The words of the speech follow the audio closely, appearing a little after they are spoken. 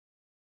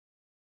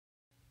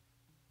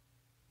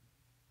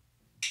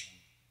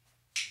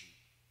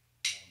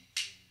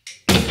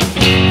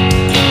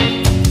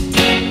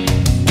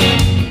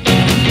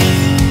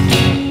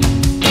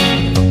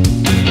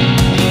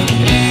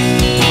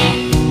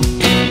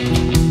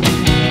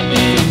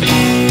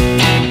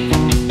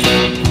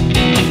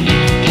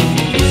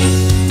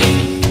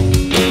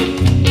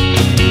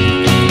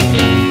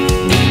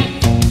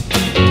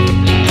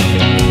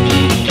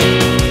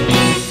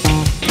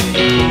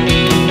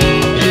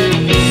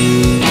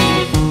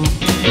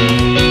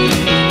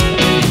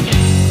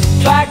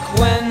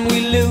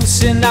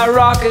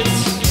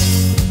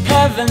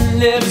heaven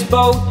lives,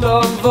 both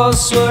of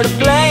us were to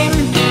blame.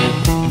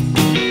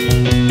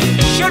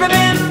 Should have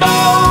been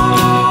both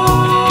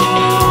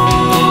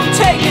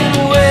taken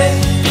away.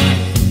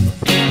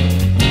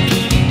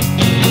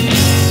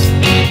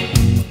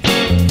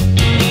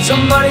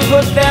 Somebody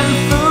put them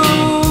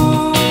fools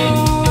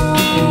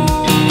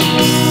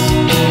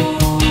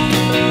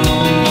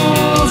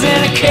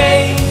in a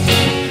cage.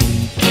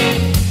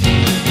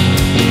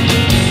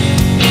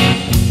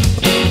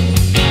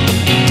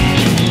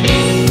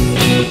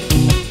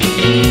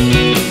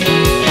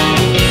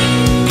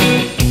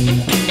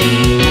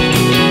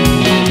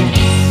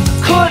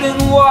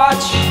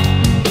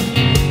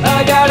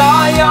 I got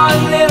all your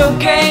little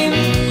games.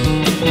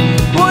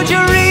 Would you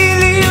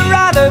really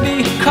rather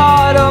be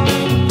caught up?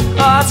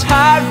 Oh, it's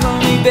hard for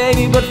me,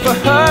 baby, but for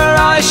her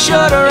I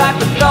shudder at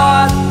the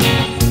thought.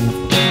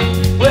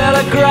 Well,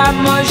 I grab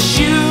my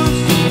shoes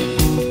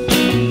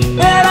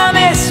and I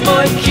miss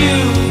my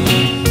cue.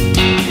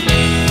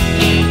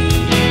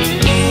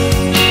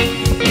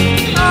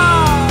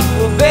 Oh,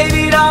 well,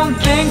 baby, don't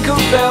think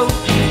about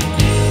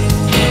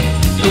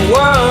the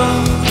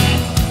world.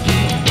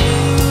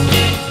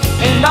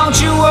 Don't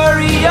you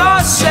worry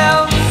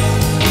yourself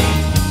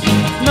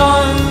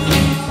none.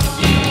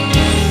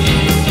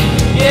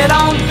 Yeah,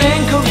 don't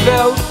think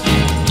about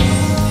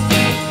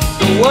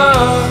the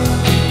world.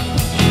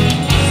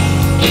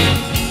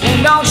 And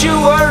don't you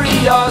worry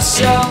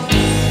yourself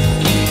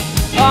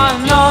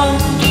none.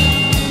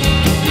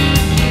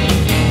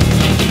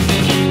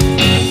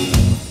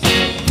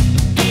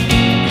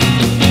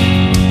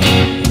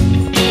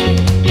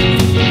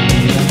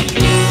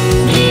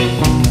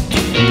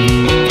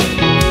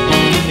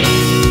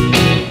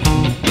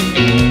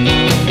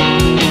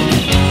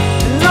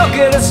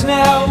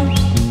 Now,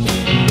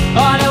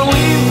 I know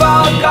we've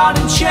all gone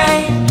and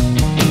changed.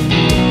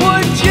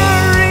 Would you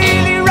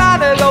really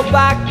rather go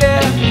back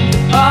there?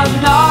 Oh,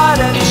 not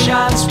a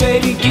chance,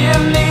 baby,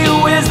 give me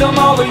wisdom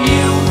over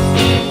you.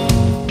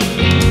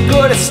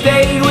 Could have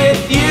stayed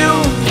with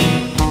you,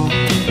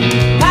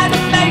 had to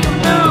make a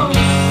move.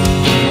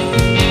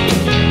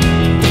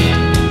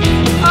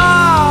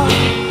 Oh,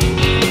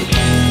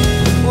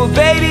 well,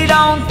 baby,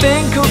 don't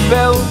think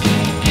about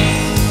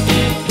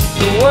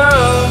the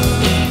world.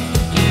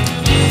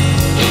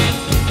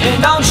 And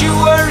don't you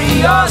worry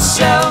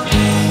yourself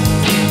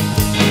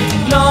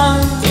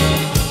none.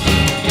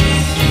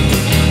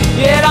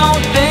 Yeah,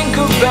 don't think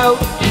about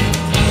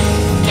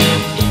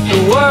the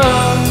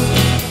world.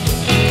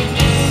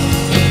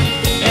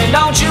 And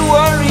don't you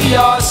worry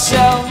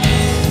yourself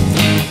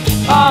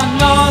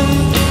none.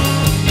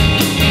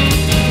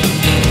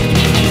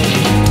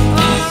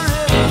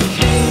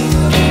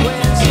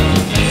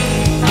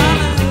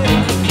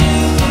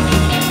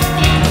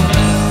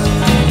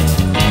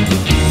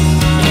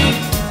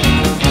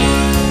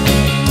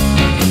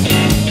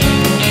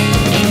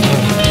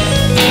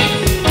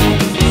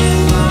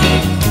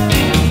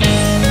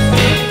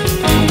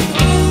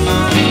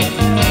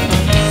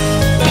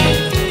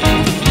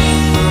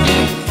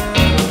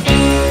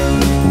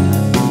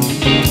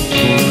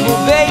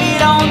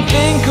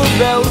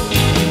 About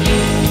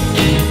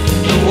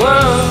the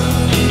world.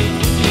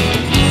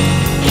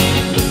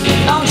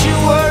 Don't you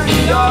worry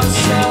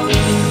yourself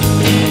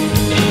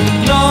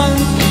none.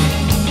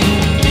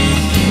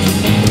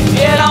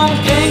 Yeah, don't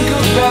think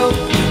about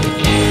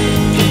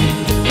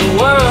the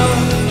world.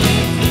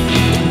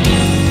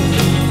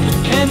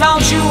 And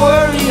don't you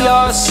worry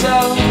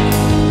yourself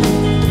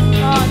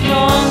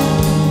none.